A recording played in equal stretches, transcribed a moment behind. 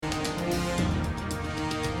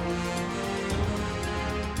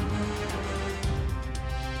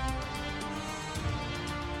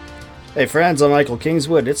Hey friends, I'm Michael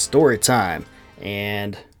Kingswood. It's story time,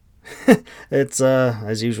 and it's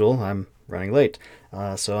as usual. I'm running late,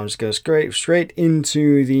 so I'm just going to go straight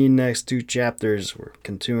into the next two chapters. We're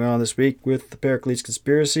continuing on this week with the Pericles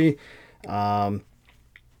conspiracy. Last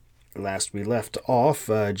we left off,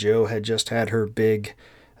 Jo had just had her big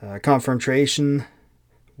confrontation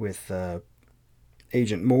with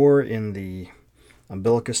Agent Moore in the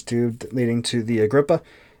umbilicus tube leading to the Agrippa,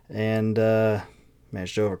 and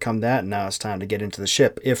managed to overcome that, and now it's time to get into the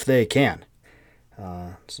ship, if they can.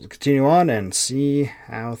 So we'll continue on and see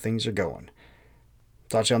how things are going.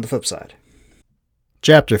 Talk to you on the flip side.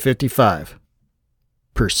 Chapter 55.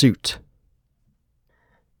 Pursuit.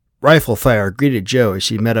 Rifle fire greeted Jo as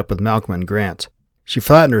she met up with Malcolm and Grant. She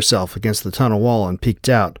flattened herself against the tunnel wall and peeked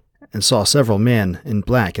out, and saw several men in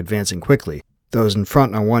black advancing quickly, those in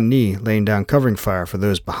front on one knee laying down covering fire for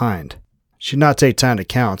those behind. She did not take time to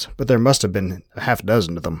count, but there must have been a half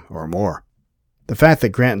dozen of them, or more. The fact that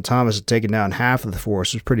Grant and Thomas had taken down half of the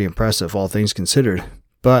force was pretty impressive, all things considered,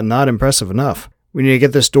 but not impressive enough. "We need to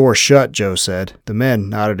get this door shut," Jo said. The men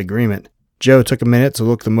nodded agreement. Jo took a minute to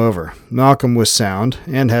look them over. Malcolm was sound,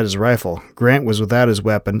 and had his rifle. Grant was without his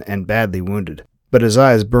weapon, and badly wounded, but his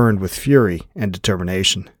eyes burned with fury and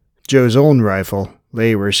determination. Jo's own rifle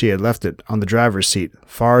lay where she had left it, on the driver's seat,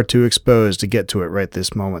 far too exposed to get to it right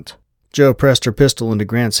this moment. Jo pressed her pistol into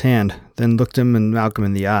Grant's hand, then looked him and Malcolm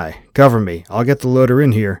in the eye. "Cover me. I'll get the loader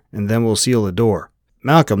in here, and then we'll seal the door."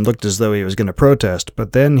 Malcolm looked as though he was going to protest,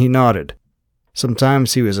 but then he nodded.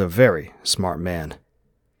 Sometimes he was a very smart man.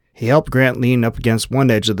 He helped Grant lean up against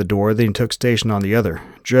one edge of the door, then he took station on the other.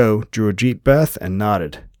 Jo drew a deep breath and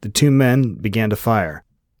nodded. The two men began to fire.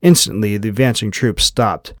 Instantly, the advancing troops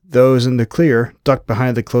stopped. Those in the clear ducked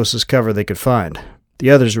behind the closest cover they could find.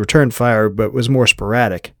 The others returned fire, but was more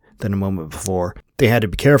sporadic than a moment before. They had to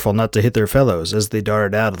be careful not to hit their fellows as they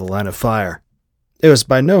darted out of the line of fire. It was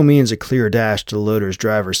by no means a clear dash to the loader's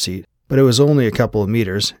driver's seat, but it was only a couple of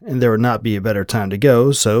meters, and there would not be a better time to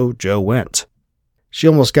go, so Jo went. She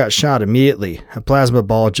almost got shot immediately. A plasma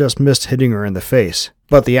ball just missed hitting her in the face,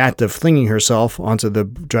 but the act of flinging herself onto the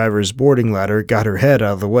driver's boarding ladder got her head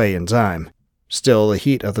out of the way in time. Still, the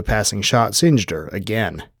heat of the passing shot singed her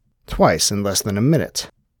again. Twice in less than a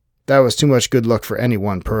minute. That was too much good luck for any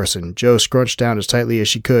one person. Jo scrunched down as tightly as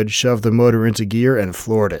she could, shoved the motor into gear, and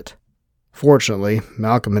floored it. Fortunately,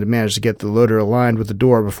 Malcolm had managed to get the loader aligned with the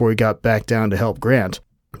door before he got back down to help Grant,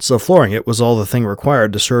 so flooring it was all the thing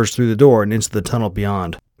required to surge through the door and into the tunnel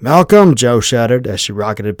beyond. "Malcolm!" Jo shouted as she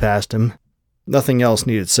rocketed past him. Nothing else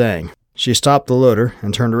needed saying. She stopped the loader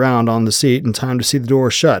and turned around on the seat in time to see the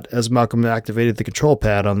door shut as Malcolm activated the control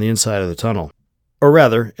pad on the inside of the tunnel. Or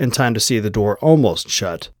rather, in time to see the door almost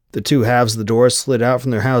shut. The two halves of the door slid out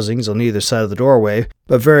from their housings on either side of the doorway,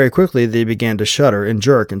 but very quickly they began to shudder and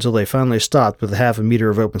jerk until they finally stopped with half a meter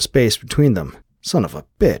of open space between them. "Son of a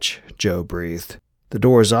bitch," Jo breathed. The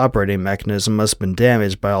door's operating mechanism must have been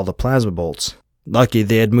damaged by all the plasma bolts. Lucky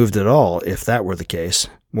they had moved at all, if that were the case.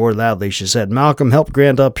 More loudly she said, "Malcolm, help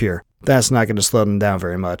Grant up here. That's not going to slow them down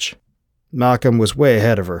very much." Malcolm was way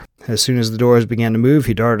ahead of her. As soon as the doors began to move,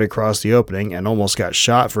 he darted across the opening and almost got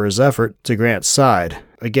shot for his effort to Grant's side.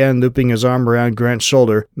 Again, looping his arm around Grant's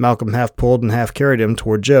shoulder, Malcolm half pulled and half carried him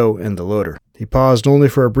toward Jo and the loader. He paused only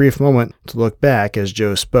for a brief moment to look back as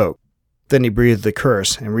Jo spoke. Then he breathed a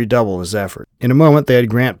curse and redoubled his effort. In a moment, they had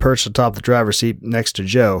Grant perched atop the driver's seat next to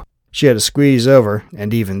Jo. She had to squeeze over,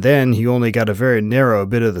 and even then, he only got a very narrow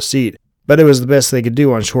bit of the seat. But it was the best they could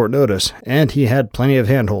do on short notice, and he had plenty of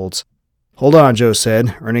handholds. "Hold on," Jo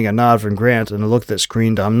said, earning a nod from Grant and a look that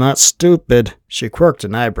screamed, "I'm not stupid." She quirked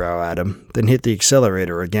an eyebrow at him, then hit the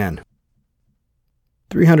accelerator again.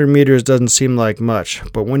 300 meters doesn't seem like much,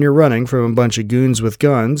 but when you're running from a bunch of goons with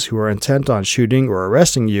guns who are intent on shooting or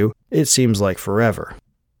arresting you, it seems like forever.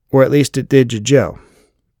 Or at least it did to Jo.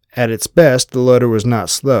 At its best, the loader was not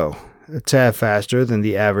slow, a tad faster than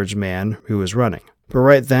the average man who was running. But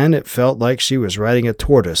right then, it felt like she was riding a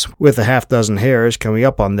tortoise, with a half dozen hares coming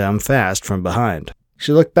up on them fast from behind.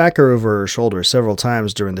 She looked back over her shoulder several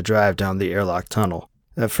times during the drive down the airlock tunnel.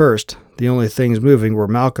 At first, the only things moving were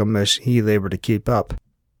Malcolm as he labored to keep up.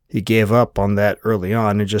 He gave up on that early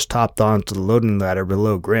on and just topped onto the loading ladder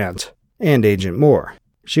below Grant, and Agent Moore.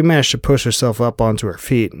 She managed to push herself up onto her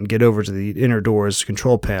feet and get over to the inner door's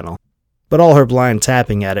control panel, but all her blind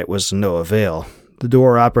tapping at it was to no avail. The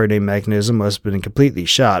door operating mechanism must have been completely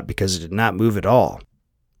shot because it did not move at all.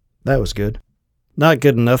 That was good. Not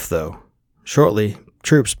good enough, though. Shortly,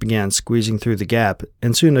 troops began squeezing through the gap,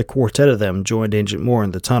 and soon a quartet of them joined Agent Moore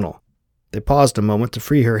in the tunnel. They paused a moment to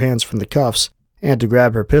free her hands from the cuffs and to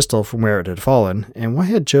grab her pistol from where it had fallen, and why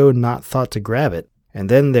had Jo not thought to grab it? and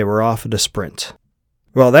then they were off at a sprint.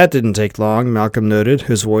 Well, that didn't take long, Malcolm noted,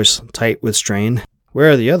 his voice tight with strain.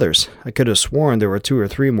 Where are the others? I could have sworn there were 2 or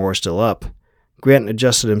 3 more still up. Grant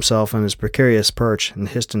adjusted himself on his precarious perch and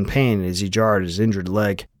hissed in pain as he jarred his injured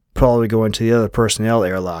leg. Probably going to the other personnel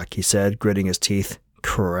airlock, he said, gritting his teeth.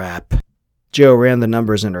 Crap. Joe ran the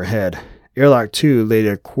numbers in her head. Airlock 2 lay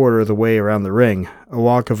a quarter of the way around the ring, a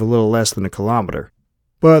walk of a little less than a kilometer.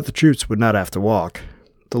 But the troops would not have to walk.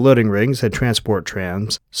 The loading rings had transport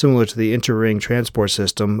trams, similar to the inter-ring transport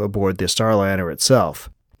system aboard the Starliner itself.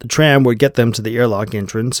 The tram would get them to the airlock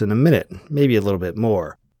entrance in a minute, maybe a little bit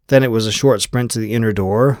more. Then it was a short sprint to the inner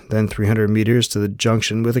door, then 300 meters to the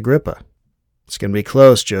junction with Agrippa. It's going to be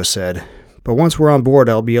close, Joe said. But once we're on board,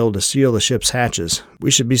 I'll be able to seal the ship's hatches.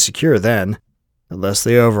 We should be secure then. Unless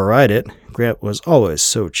they override it. Grant was always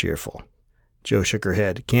so cheerful. Joe shook her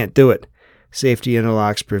head. Can't do it. Safety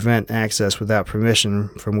interlocks prevent access without permission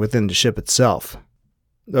from within the ship itself.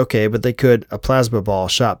 Okay, but they could. A plasma ball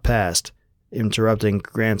shot past, interrupting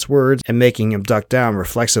Grant's words and making him duck down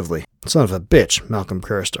reflexively. Son of a bitch, Malcolm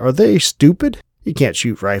cursed. Are they stupid? You can't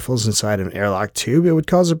shoot rifles inside an airlock tube. It would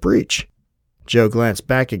cause a breach. Joe glanced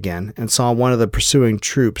back again and saw one of the pursuing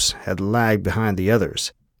troops had lagged behind the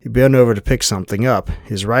others. He bent over to pick something up,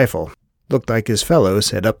 his rifle. Looked like his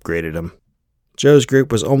fellows had upgraded him. Joe's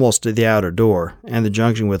group was almost to the outer door, and the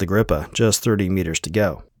junction with Agrippa, just 30 meters to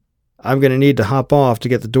go. I'm going to need to hop off to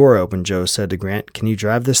get the door open, Joe said to Grant. Can you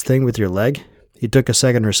drive this thing with your leg? He took a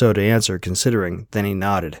second or so to answer, considering, then he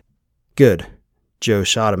nodded. Good. Joe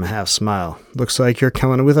shot him a half smile. Looks like you're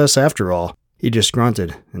coming with us after all. He just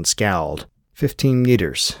grunted and scowled. 15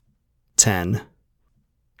 meters. 10.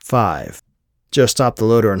 5. Joe stopped the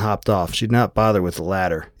loader and hopped off. She'd not bother with the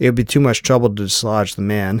ladder. It would be too much trouble to dislodge the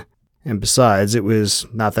man, and besides, it was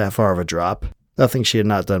not that far of a drop. Nothing she had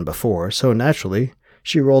not done before, so naturally,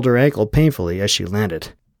 she rolled her ankle painfully as she landed.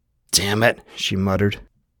 Damn it, she muttered.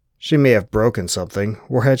 She may have broken something,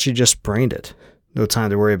 or had she just sprained it? No time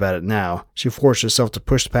to worry about it now. She forced herself to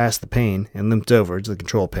push past the pain and limped over to the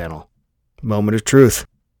control panel. Moment of truth.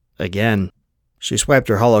 Again. She swiped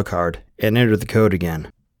her holocard and entered the code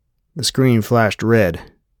again. The screen flashed red.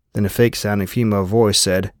 Then a fake-sounding female voice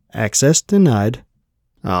said, Access denied.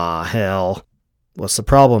 Aw, hell. What's the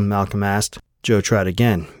problem? Malcolm asked. Joe tried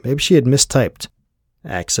again. Maybe she had mistyped.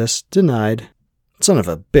 Access denied. Son of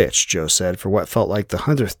a bitch, Joe said for what felt like the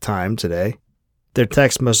 100th time today. Their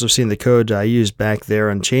text must have seen the code I used back there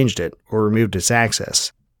and changed it, or removed its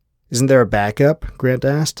access. Isn't there a backup? Grant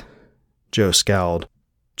asked. Joe scowled.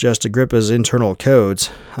 Just Agrippa's internal codes.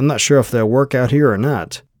 I'm not sure if they'll work out here or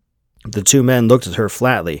not. The 2 men looked at her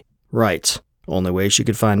flatly. Right. Only way she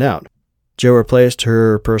could find out. Joe replaced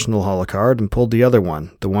her personal holocard and pulled the other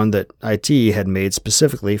one, the one that IT had made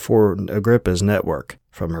specifically for Agrippa's network,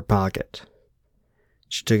 from her pocket.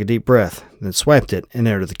 She took a deep breath, then swiped it and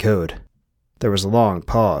entered the code. There was a long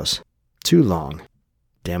pause. Too long.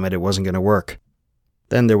 Damn it, it wasn't going to work.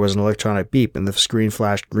 Then there was an electronic beep and the screen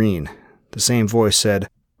flashed green. The same voice said,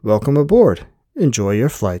 Welcome aboard. Enjoy your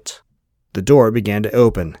flight. The door began to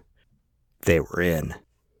open. They were in.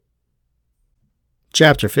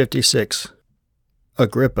 Chapter 56.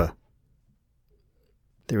 Agrippa.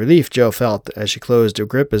 The relief Joe felt as she closed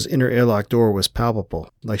Agrippa's inner airlock door was palpable,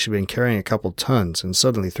 like she'd been carrying a couple tons and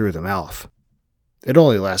suddenly threw them off. It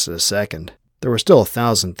only lasted a second. There were still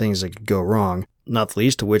 1,000 things that could go wrong, not the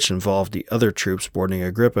least of which involved the other troops boarding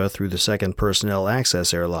Agrippa through the second personnel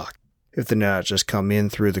access airlock. If they did not just come in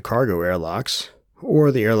through the cargo airlocks,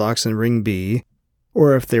 or the airlocks in Ring B,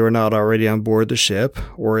 or if they were not already on board the ship,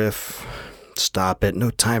 or if... Stop it, no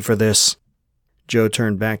time for this. Joe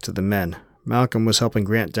turned back to the men. Malcolm was helping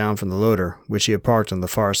Grant down from the loader, which he had parked on the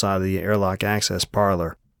far side of the airlock access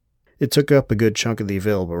parlor. It took up a good chunk of the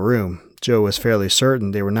available room. Joe was fairly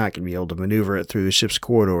certain they were not going to be able to maneuver it through the ship's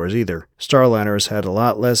corridors either. Starliners had a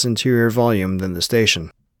lot less interior volume than the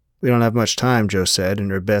station. We don't have much time, Joe said in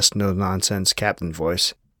her best no-nonsense captain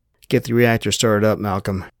voice. Get the reactor started up,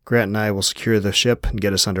 Malcolm. Grant and I will secure the ship and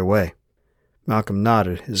get us underway. Malcolm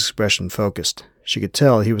nodded, his expression focused. She could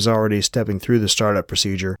tell he was already stepping through the startup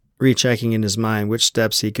procedure, rechecking in his mind which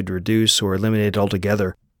steps he could reduce or eliminate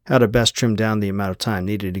altogether, how to best trim down the amount of time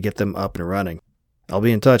needed to get them up and running. I'll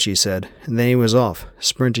be in touch, he said, and then he was off,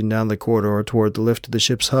 sprinting down the corridor toward the lift to the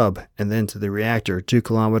ship's hub and then to the reactor 2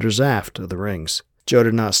 kilometers aft of the rings. Joe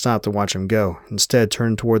did not stop to watch him go, instead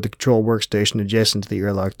turned toward the control workstation adjacent to the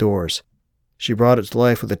airlock doors. She brought it to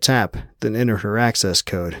life with a tap, then entered her access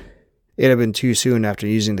code. It had been too soon after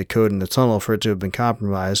using the code in the tunnel for it to have been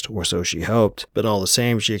compromised, or so she hoped, but all the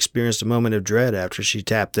same she experienced a moment of dread after she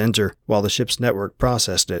tapped enter while the ship's network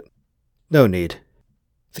processed it. No need.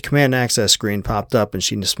 The command access screen popped up and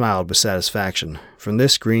she smiled with satisfaction. From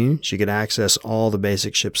this screen, she could access all the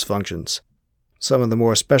basic ship's functions. Some of the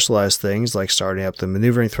more specialized things, like starting up the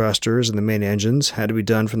maneuvering thrusters and the main engines, had to be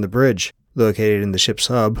done from the bridge, located in the ship's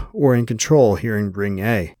hub, or in control here in Ring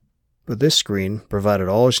A. But this screen provided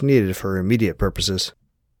all she needed for her immediate purposes.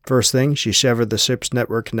 First thing, she severed the ship's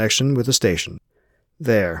network connection with the station.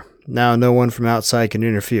 There. Now no one from outside can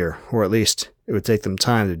interfere, or at least it would take them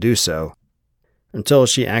time to do so. Until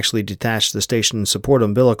she actually detached the station support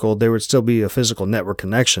umbilical, there would still be a physical network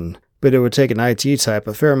connection, but it would take an IT type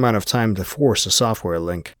a fair amount of time to force a software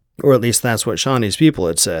link. Or at least that's what Shawnee's people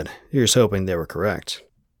had said. Here's hoping they were correct.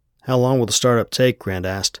 How long will the startup take? Grant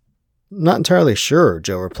asked. Not entirely sure,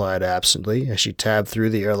 Joe replied absently as she tabbed through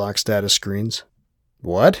the airlock status screens.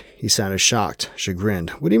 What? He sounded shocked, chagrined.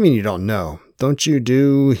 What do you mean you don't know? Don't you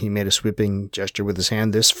do, he made a sweeping gesture with his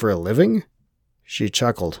hand, this for a living? She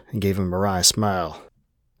chuckled and gave him a wry smile.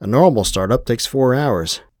 A normal startup takes 4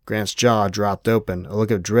 hours. Grant's jaw dropped open, a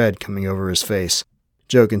look of dread coming over his face.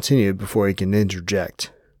 Joe continued before he could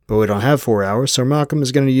interject. But we don't have 4 hours, so Malcolm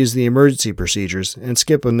is going to use the emergency procedures and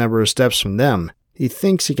skip a number of steps from them. He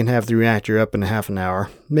thinks he can have the reactor up in half an hour,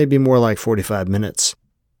 maybe more like 45 minutes.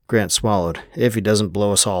 Grant swallowed. If he doesn't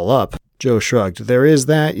blow us all up. Joe shrugged. There is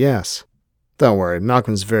that, yes. Don't worry,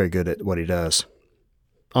 Malcolm's very good at what he does.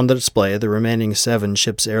 On the display, the remaining 7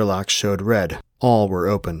 ship's airlocks showed red. All were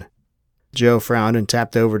open. Joe frowned and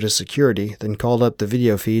tapped over to security, then called up the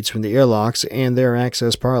video feeds from the airlocks and their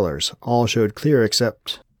access parlors. All showed clear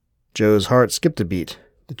except... Joe's heart skipped a beat.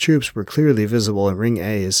 The troops were clearly visible in Ring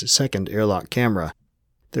A's second airlock camera.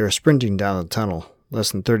 They were sprinting down the tunnel,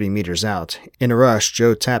 less than 30 meters out. In a rush,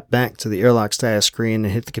 Joe tapped back to the airlock status screen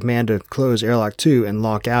and hit the command to close airlock 2 and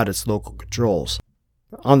lock out its local controls.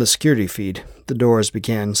 On the security feed, the doors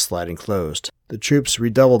began sliding closed. The troops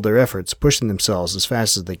redoubled their efforts, pushing themselves as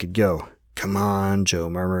fast as they could go. Come on, Joe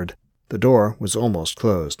murmured. The door was almost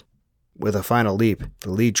closed. With a final leap,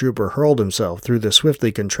 the lead trooper hurled himself through the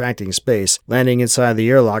swiftly contracting space, landing inside the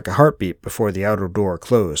airlock a heartbeat before the outer door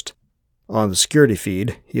closed. On the security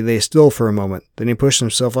feed, he lay still for a moment, then he pushed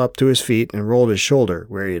himself up to his feet and rolled his shoulder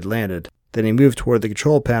where he had landed. Then he moved toward the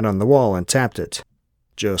control pad on the wall and tapped it.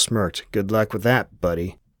 Joe smirked. Good luck with that,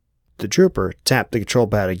 buddy. The trooper tapped the control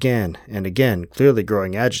pad again and again, clearly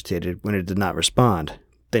growing agitated when it did not respond.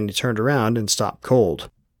 Then he turned around and stopped cold.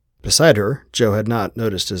 Beside her, Joe had not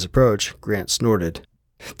noticed his approach. Grant snorted.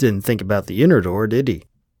 Didn't think about the inner door, did he?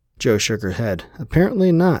 Joe shook her head.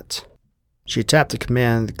 Apparently not. She tapped the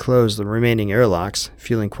command to close the remaining airlocks,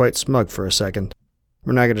 feeling quite smug for a second.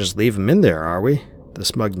 We're not going to just leave him in there, are we? The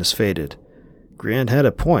smugness faded. Grant had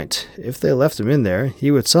a point. If they left him in there,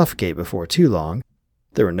 he would suffocate before too long.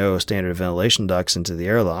 There were no standard ventilation ducts into the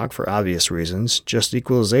airlock for obvious reasons, just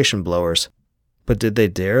equalization blowers. But did they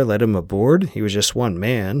dare let him aboard? He was just one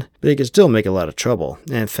man, but he could still make a lot of trouble,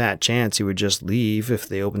 and fat chance he would just leave if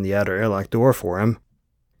they opened the outer airlock door for him.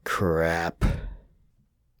 Crap.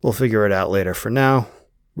 We'll figure it out later. For now,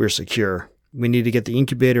 we're secure. We need to get the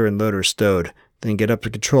incubator and loader stowed, then get up to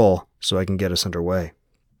control so I can get us underway.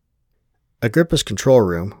 Agrippa's control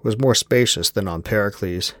room was more spacious than on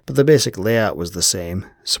Pericles, but the basic layout was the same.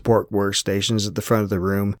 Support workstations at the front of the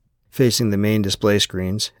room, facing the main display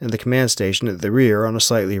screens, and the command station at the rear on a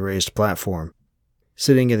slightly raised platform.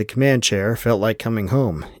 Sitting in the command chair felt like coming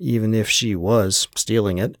home, even if she was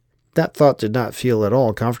stealing it. That thought did not feel at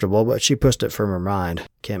all comfortable, but she pushed it from her mind.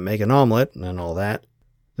 Can't make an omelet, and all that.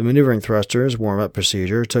 The maneuvering thrusters warm-up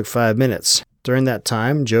procedure took 5 minutes. During that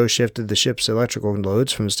time, Joe shifted the ship's electrical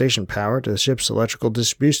loads from station power to the ship's electrical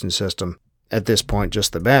distribution system. At this point,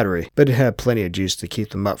 just the battery, but it had plenty of juice to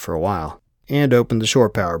keep them up for a while. And opened the shore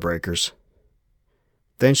power breakers.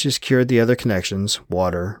 Then she secured the other connections,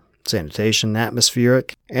 water, sanitation,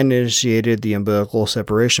 atmospheric, and initiated the umbilical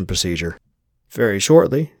separation procedure. Very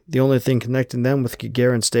shortly, the only thing connecting them with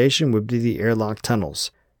Gagarin Station would be the airlock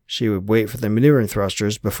tunnels. She would wait for the maneuvering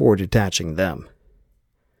thrusters before detaching them.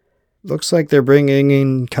 Looks like they're bringing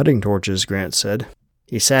in cutting torches, Grant said.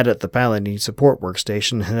 He sat at the piloting support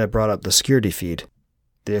workstation and had brought up the security feed.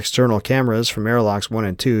 The external cameras from airlocks 1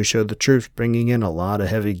 and 2 showed the troops bringing in a lot of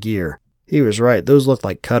heavy gear. He was right, those looked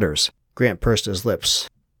like cutters. Grant pursed his lips.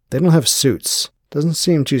 They don't have suits. Doesn't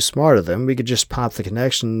seem too smart of them. We could just pop the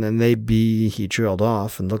connection and they'd be... He trailed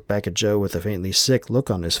off and looked back at Joe with a faintly sick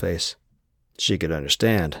look on his face. She could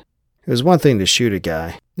understand. It was one thing to shoot a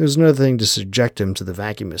guy. It was another thing to subject him to the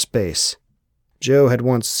vacuum of space. Joe had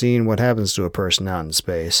once seen what happens to a person out in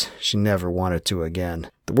space. She never wanted to again.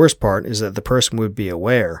 The worst part is that the person would be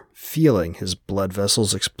aware, feeling his blood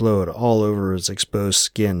vessels explode all over his exposed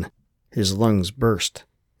skin, his lungs burst,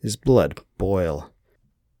 his blood boil.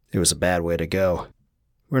 It was a bad way to go.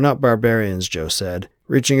 We're not barbarians, Joe said.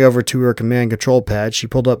 Reaching over to her command control pad, she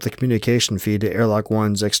pulled up the communication feed to Airlock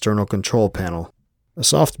 1's external control panel. A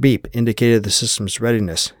soft beep indicated the system's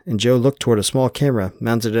readiness, and Joe looked toward a small camera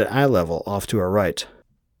mounted at eye level off to her right.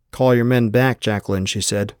 "Call your men back, Jacqueline," she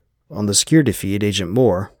said. On the security feed, Agent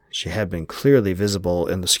Moore, she had been clearly visible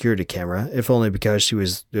in the security camera, if only because she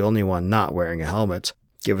was the only one not wearing a helmet,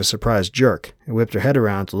 gave a surprised jerk and whipped her head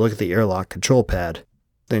around to look at the airlock control pad.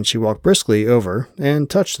 Then she walked briskly over and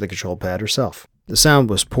touched the control pad herself. The sound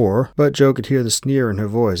was poor, but Joe could hear the sneer in her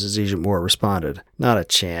voice as Agent Moore responded. "Not a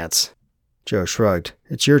chance." Joe shrugged.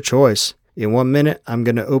 "It's your choice. In 1 minute, I'm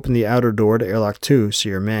going to open the outer door to Airlock 2 so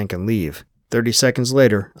your man can leave. 30 seconds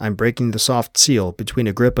later, I'm breaking the soft seal between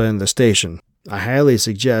Agrippa and the station. I highly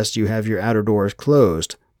suggest you have your outer doors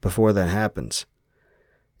closed before that happens."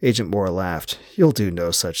 Agent Moore laughed. "You'll do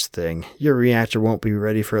no such thing. Your reactor won't be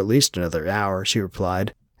ready for at least another hour," she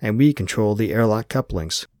replied, "and we control the airlock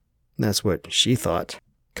couplings." That's what she thought.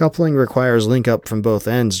 "Coupling requires link-up from both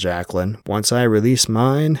ends, Jacqueline. Once I release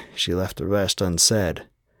mine," she left the rest unsaid.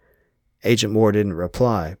 Agent Moore didn't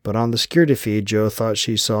reply, but on the security feed, Joe thought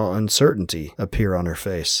she saw uncertainty appear on her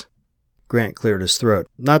face. Grant cleared his throat.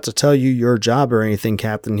 "Not to tell you your job or anything,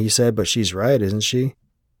 Captain," he said, "but she's right, isn't she?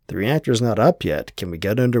 The reactor's not up yet. Can we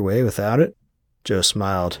get underway without it?" Joe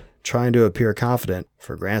smiled, trying to appear confident,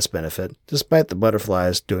 for Grant's benefit, despite the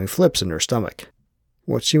butterflies doing flips in her stomach.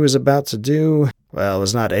 What she was about to do, well, it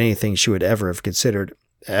was not anything she would ever have considered,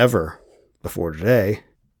 ever, before today.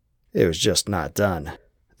 It was just not done.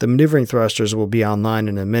 The maneuvering thrusters will be online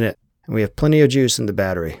in a minute, and we have plenty of juice in the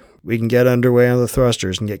battery. We can get underway on the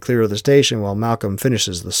thrusters and get clear of the station while Malcolm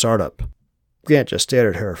finishes the startup. Grant just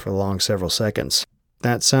stared at her for a long several seconds.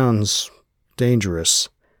 "That sounds dangerous."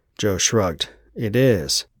 Joe shrugged. "It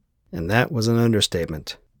is." And that was an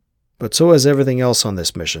understatement. "But so is everything else on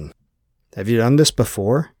this mission. Have you done this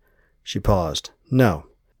before?" She paused. "No."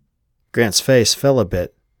 Grant's face fell a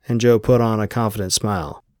bit, and Joe put on a confident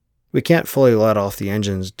smile. "We can't fully let off the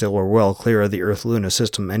engines till we're well clear of the Earth-Luna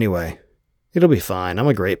system anyway. It'll be fine. I'm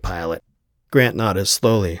a great pilot." Grant nodded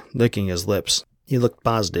slowly, licking his lips. He looked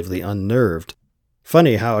positively unnerved.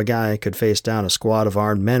 Funny how a guy could face down a squad of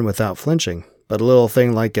armed men without flinching, but a little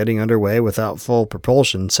thing like getting underway without full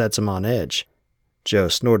propulsion sets him on edge. Joe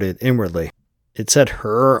snorted inwardly. It set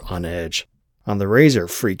her on edge. On the razor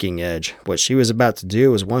freaking edge. What she was about to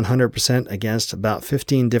do was 100% against about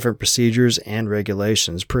 15 different procedures and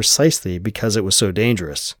regulations, precisely because it was so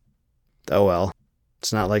dangerous. Oh well.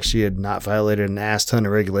 It's not like she had not violated an ass ton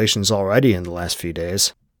of regulations already in the last few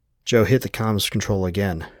days. Joe hit the comms control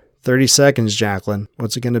again. 30 seconds, Jacqueline.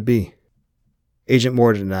 What's it going to be?" Agent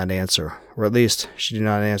Moore did not answer, or at least she did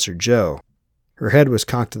not answer Joe. Her head was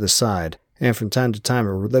cocked to the side, and from time to time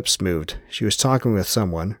her lips moved. She was talking with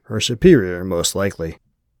someone, her superior most likely.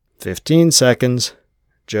 15 seconds.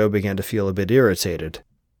 Joe began to feel a bit irritated.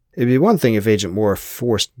 It'd be one thing if Agent Moore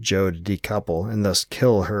forced Joe to decouple and thus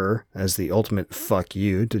kill her as the ultimate fuck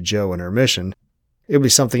you to Joe and her mission. It would be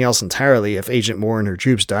something else entirely if Agent Moore and her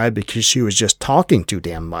troops died because she was just talking too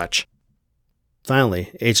damn much.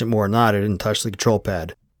 Finally, Agent Moore nodded and touched the control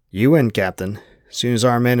pad. "You in, Captain. As soon as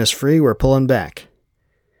our man is free, we're pulling back."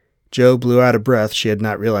 Joe blew out a breath she had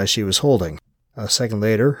not realized she was holding. A second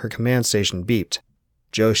later, her command station beeped.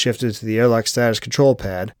 Joe shifted to the airlock status control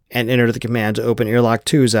pad and entered the command to open Airlock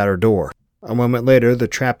 2's outer door. A moment later, the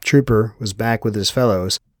trapped trooper was back with his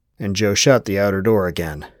fellows, and Joe shut the outer door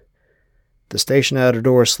again. The station outer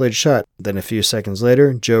door slid shut, then a few seconds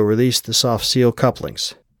later, Joe released the soft seal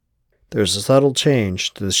couplings. There was a subtle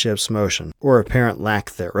change to the ship's motion, or apparent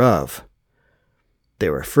lack thereof. They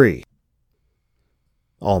were free.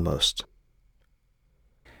 Almost.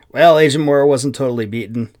 Well, Agent Moore wasn't totally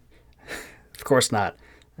beaten. Of course not.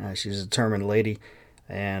 She's a determined lady.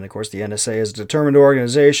 And, of course, the NSA is a determined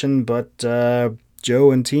organization, but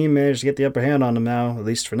Joe and team managed to get the upper hand on them now, at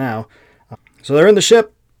least for now. So they're in the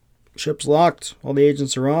ship. Ship's locked. All the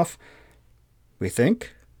agents are off. We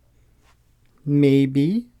think.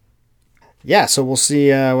 Maybe. Yeah, so we'll see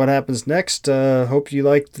what happens next. Hope you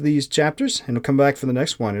liked these chapters, and we'll come back for the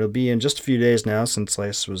next one. It'll be in just a few days now, since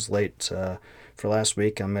last was late for last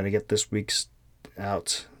week. I'm going to get this week's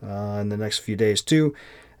out in the next few days, too,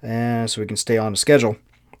 so we can stay on the schedule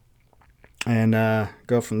and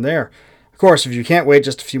go from there. Of course, if you can't wait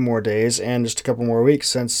just a few more days and just a couple more weeks,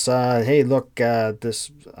 since, hey, look,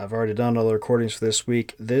 I've already done all the recordings for this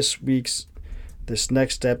week. This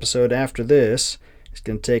next episode after this is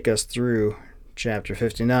going to take us through chapter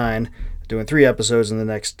 59, doing 3 chapters in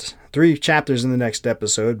the next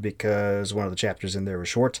episode because one of the chapters in there was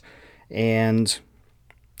short. And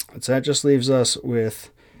so that just leaves us with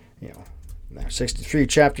Now 63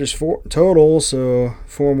 chapters for total, so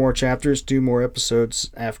 4 more chapters, 2 more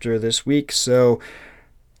episodes after this week. So,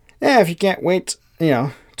 if you can't wait,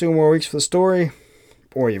 2 more weeks for the story,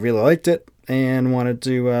 or you really liked it and wanted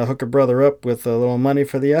to hook a brother up with a little money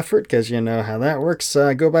for the effort, because you know how that works,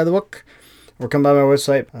 go buy the book or come by my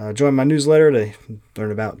website, join my newsletter to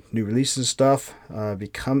learn about new releases and stuff,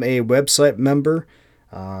 become a website member,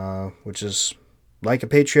 which is like a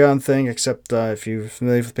Patreon thing, except if you're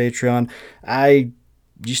familiar with Patreon, I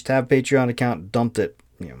used to have a Patreon account, dumped it,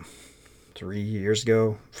 3 years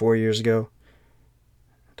ago, 4 years ago,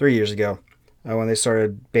 3 years ago, when they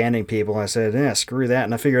started banning people. I said, screw that,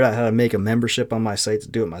 and I figured out how to make a membership on my site to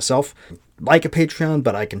do it myself, like a Patreon,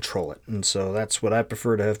 but I control it, and so that's what I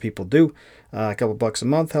prefer to have people do. A couple bucks a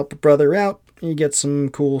month, help a brother out, you get some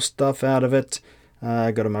cool stuff out of it.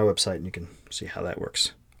 Go to my website and you can see how that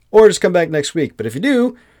works. Or just come back next week. But if you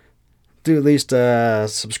do at least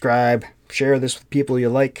subscribe, share this with people you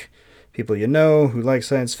like, people you know who like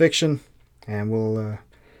science fiction, and we'll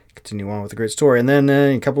continue on with a great story. And then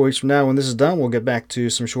in a couple weeks from now, when this is done, we'll get back to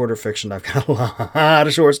some shorter fiction. I've got a lot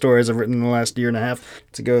of short stories I've written in the last year and a half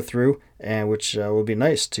to go through, and which will be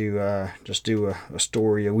nice to just do a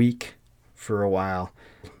story a week for a while.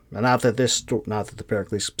 Not that the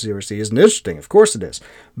Pericles Conspiracy isn't interesting, of course it is,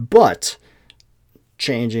 but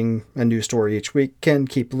changing a new story each week can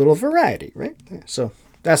keep a little variety, right? So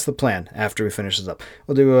that's the plan after we finish this up.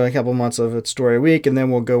 We'll do a couple months of a story a week, and then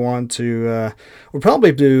we'll go on to, we'll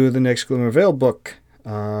probably do the next Glimmer Veil book,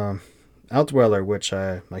 Outdweller, which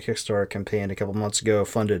my Kickstarter campaign a couple months ago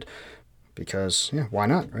funded, because, why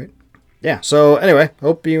not, right? So anyway,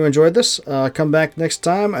 hope you enjoyed this. Come back next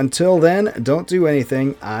time. Until then, don't do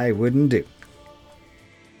anything I wouldn't do.